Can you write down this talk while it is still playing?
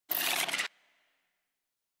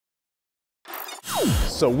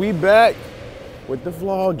So we back with the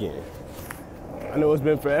vlogging. I know it's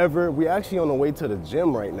been forever. We actually on the way to the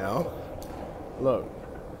gym right now. Look,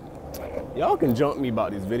 y'all can jump me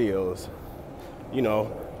about these videos. You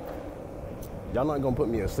know, y'all not gonna put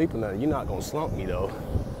me asleep or nothing. You're not gonna slump me though.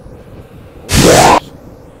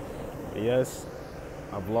 Yes,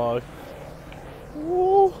 I vlog.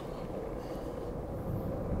 Woo.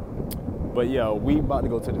 But yeah, we about to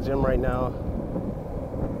go to the gym right now.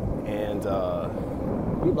 And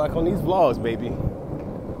we back on these vlogs, baby.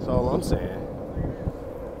 That's all I'm saying.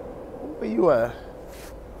 Where you at?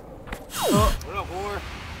 What up, whore?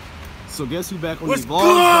 So guess who back on What's these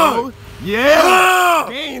vlogs, good? bro? Yeah!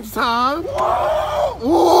 Games time!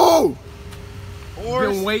 Whoa!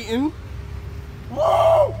 Horse. Been waiting.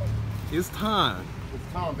 Whoa! It's time.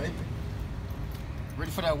 It's time, baby.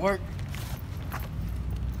 Ready for that work?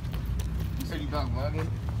 You said you back vlogging?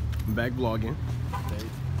 I'm back vlogging. Okay.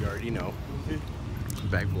 You already know.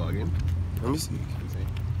 Back vlogging. Let me see.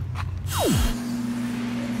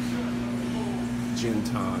 Gym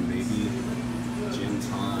time, baby. Gym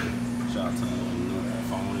time. Shout out to new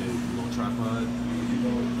phone and little tripod.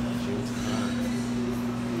 Gym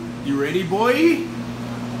time. You ready, boy?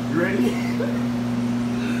 You ready?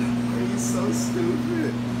 You're so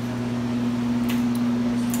stupid.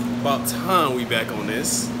 About time we back on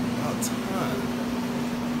this. About time.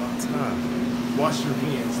 About time. Wash your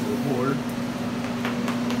hands, little whore.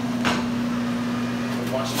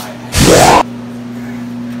 Wash my ass.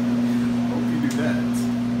 Hope you do that.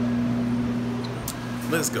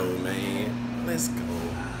 Let's go, man. Let's go.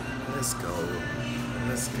 Let's go.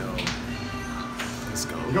 Let's go. Let's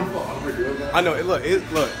go. I know. Look,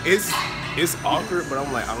 it's awkward, but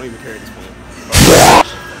I'm like, I don't even care at this point.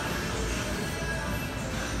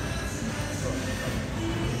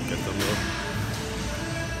 Get the look.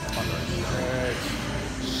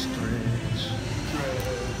 Stretch.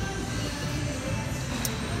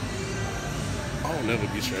 I'll never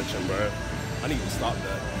be stretching, bro. I need to stop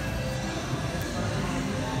that.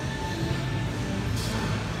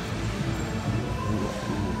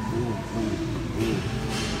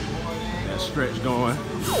 That stretch going.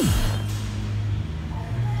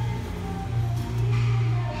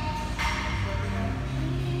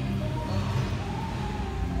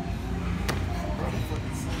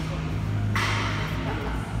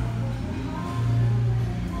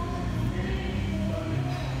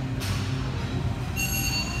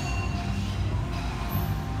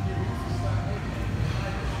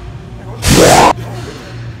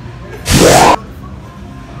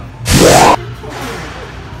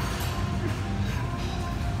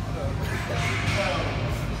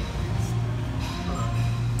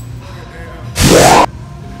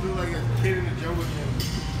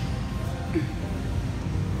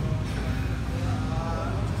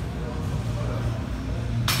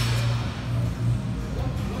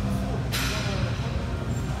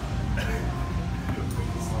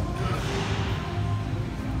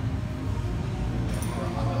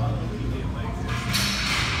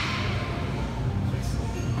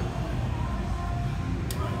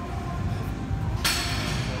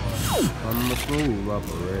 I'm a smooth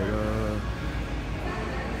operator.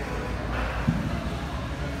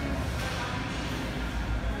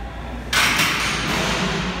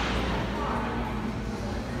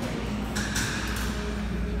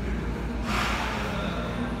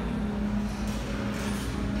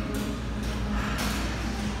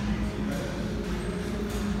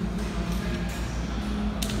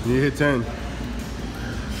 You hit 10.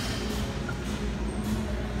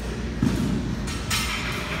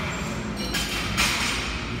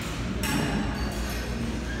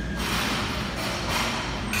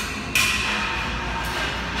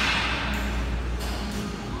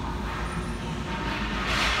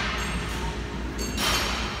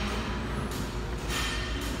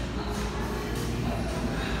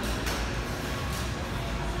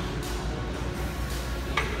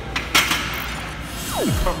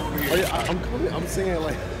 Oh, yeah, I'm coming. I'm saying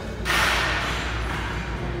like.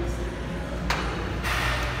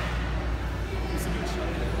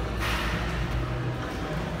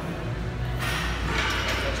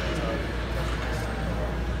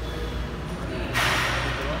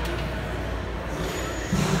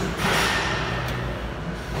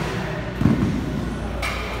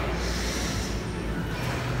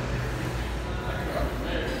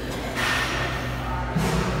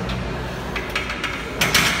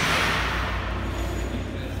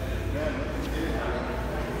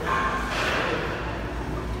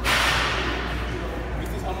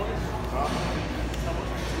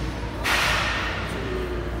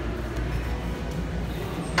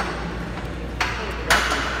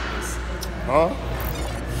 Huh?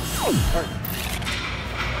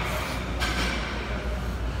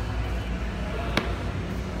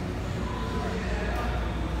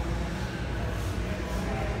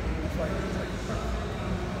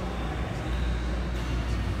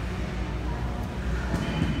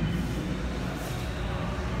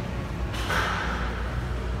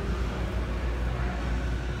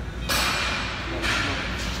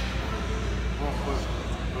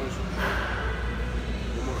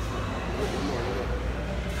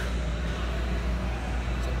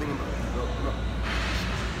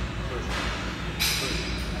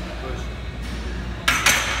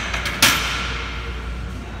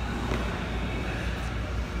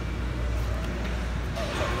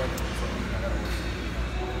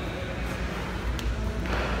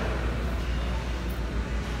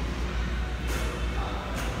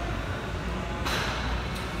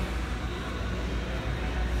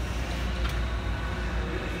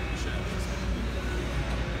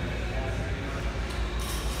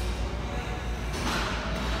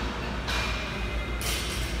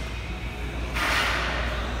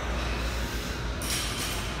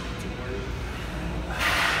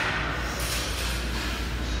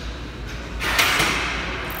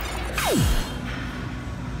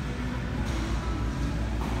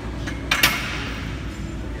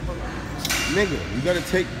 Nigga, you gotta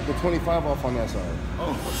take the 25 off on that side.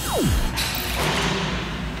 Oh.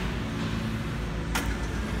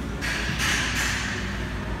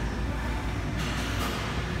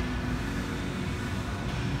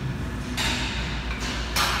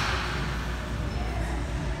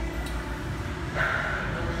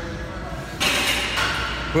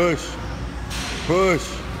 Push.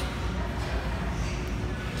 Push.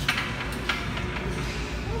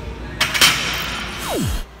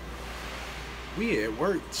 We at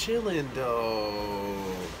work chilling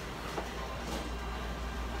though.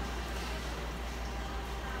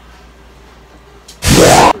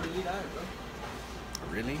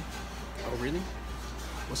 Really? Oh really?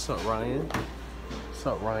 What's up, Ryan? What's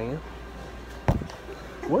up, Ryan?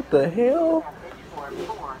 What the hell?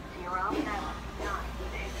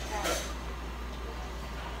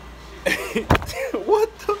 What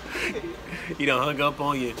the? He done hung up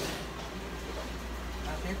on you.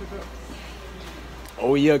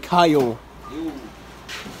 Oh yeah, Kyle.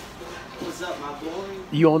 What's up, my boy?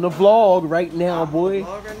 You on the vlog right now, boy?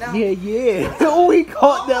 Vlog right now? Yeah, yeah. Oh, he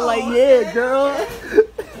caught that like, yeah, girl.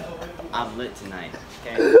 I'm lit tonight.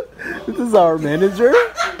 Okay. This is our manager.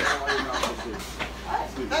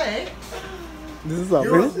 Hey. This is our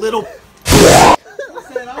You're a manager. little.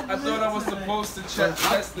 I thought I was supposed to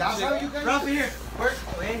test the chick. Ralph here. Work.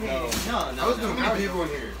 Wait, no. I was too many people in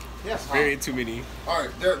here. Yes. Very too many.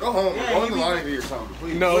 Alright, Derek, go home. Yeah, Go in you the be- lobby or something,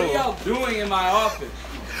 please. No. What are y'all doing in my office?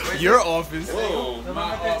 Your office. Whoa, Come my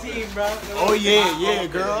on with the office. team, bro. Oh yeah, yeah,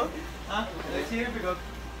 girl. Huh? Let's hear it. Go.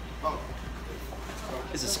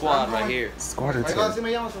 It's a squad right here. Squatter Hey, guys,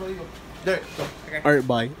 me llama, so you go. Derek, go. All right,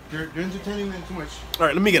 bye. You're entertaining them too much. All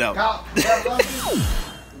right, let me get out. Kyle, you got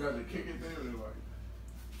to kick it there.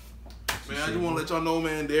 Man, I just want to let y'all know,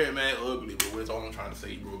 man, Derek, man, ugly, bro. That's all I'm trying to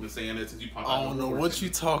say, bro. I've been saying that since you popped out. I don't know what you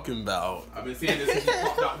talking about. I've been saying this since you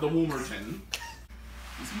popped out the Woomerton.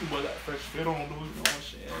 You see, boy got fresh fit on, dude. You know what I'm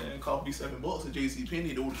saying? Coffee $7 at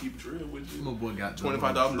JCPenney, though, to keep it real with you. My boy got $25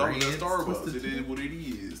 at Starbucks. It is what it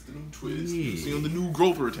is. The new twist. Yeah. See on the new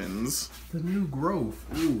Grovertons. The new growth.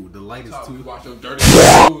 Ooh, the light is You too. watch your dirty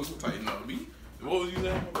clothes. Tighten up, B. What was you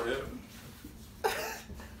saying?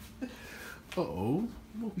 Uh-oh.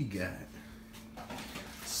 What we got?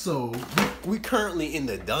 So, we currently in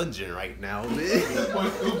the dungeon right now, man. Boy,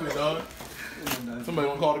 stupid, dog. Somebody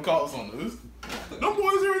gonna call the cops on us. Them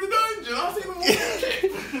boys are in the dungeon. I see them on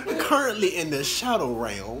shit. We're currently in the shadow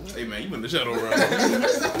realm. Hey man, you in the shadow realm.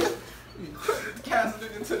 Cast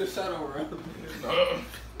nigga into the shadow realm.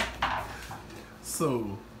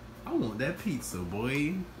 So, I want that pizza,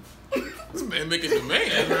 boy. This man making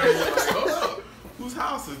demands. Right? Like, hold up. Whose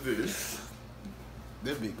house is this?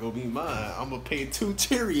 That bitch gonna be mine. I'm gonna pay 2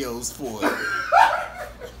 Cheerios for it.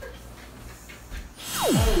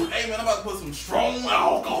 Oh, hey man, I'm about to put some strong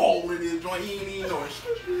alcohol in this joint. He ain't even know it.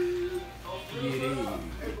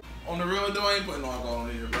 On the real though, I ain't putting no alcohol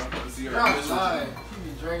in here, bro. Let's see her. You're outside.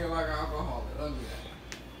 You be drinking like an alcoholic. Don't do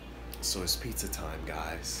that. So it's pizza time,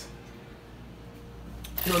 guys.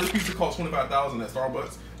 You know, this pizza costs $25,000 at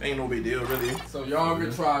Starbucks. Ain't no big deal, really. So y'all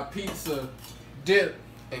gonna try pizza, dip,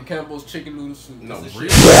 and Campbell's chicken noodle soup. No, That's the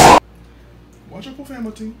really. shit. Watch your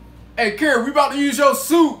family. Hey, Karen, we about to use your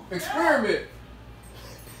soup. Experiment.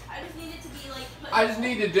 I just need it to be like. I just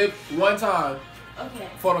need to dip one time Okay.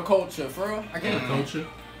 for the culture, for real. I can't. Culture.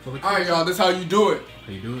 All right, y'all. This how you do it.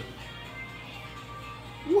 How you do it?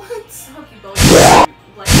 What? I hope you both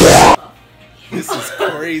black stuff. This is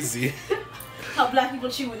crazy. How black people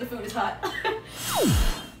chew when the food is hot.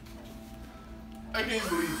 I can't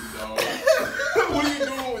believe you, dog. What are you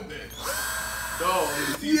doing with that? Dog,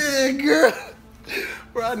 Yeah, girl.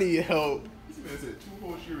 Bro, I need help. this man said 2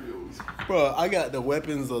 whole Cheerios. Bro, I got the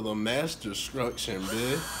weapons of the mass destruction,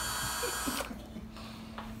 man.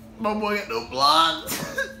 My boy got no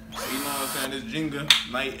blocks. You know what I'm saying? It's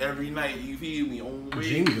Jenga night every night. You feel me? On way.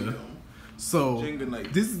 Jenga? So, Jenga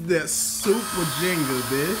night. this is that super Jenga,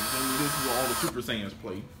 bitch. And this is where all the Super Saiyans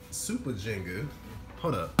play. Super Jenga?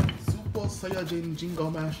 Hold up. Super Saiyajin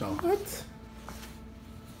Jenga mashup. What?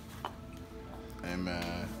 Hey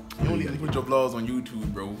man, you don't need to put your vlogs on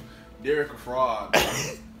YouTube, bro. Derek a fraud.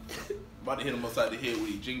 About to hit him upside the head with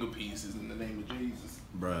these Jenga pieces in the name of Jesus.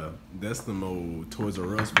 Bruh, that's the old Toys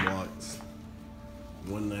R Us blocks.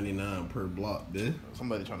 $1.99 per block, bitch.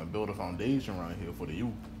 Somebody trying to build a foundation right here for the youth.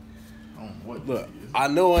 I don't know what Look, this is. I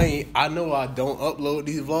know I don't upload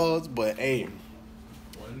these vlogs, but hey,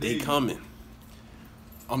 they coming.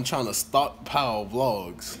 I'm trying to stockpile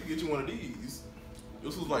vlogs. Get you one of these.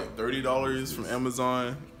 This was like $30 from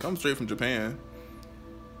Amazon. Comes straight from Japan.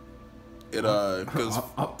 It because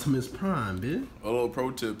Optimus Prime, bitch. a little pro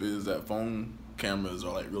tip is that phone cameras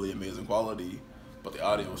are like really amazing quality, but the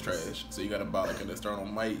audio is trash. So you gotta buy like an external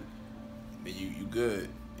mic, then you good.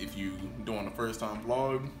 If you doing a first time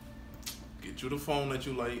vlog, get you the phone that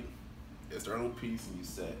you like, external piece, and you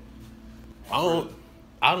set. I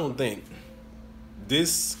don't think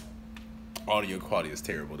this audio quality is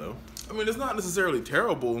terrible though. I mean, it's not necessarily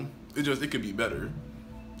terrible. It could be better.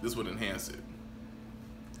 This would enhance it.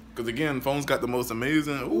 Because again, phones got the most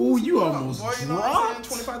amazing. Ooh, you almost dropped.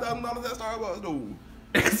 $25,000 at Starbucks, dude.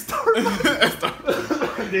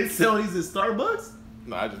 Starbucks. They sell these at Starbucks?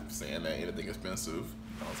 No, I just saying that anything expensive. You know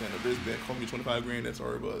what I'm saying? The bitch bet cost me 25 grand at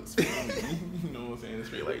Starbucks. You know what I'm saying? It's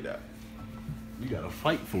straight like that. You gotta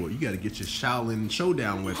fight for it. You gotta get your Shaolin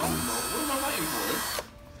showdown weapons. What am I fighting for?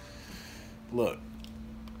 Look,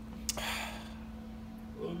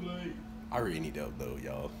 Okay. I really need help though,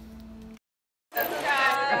 y'all.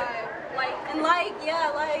 Like,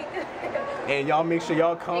 yeah, like. And y'all make sure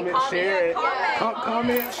y'all comment, share it.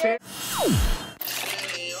 Comment, share.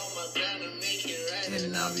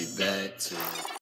 And I'll be back to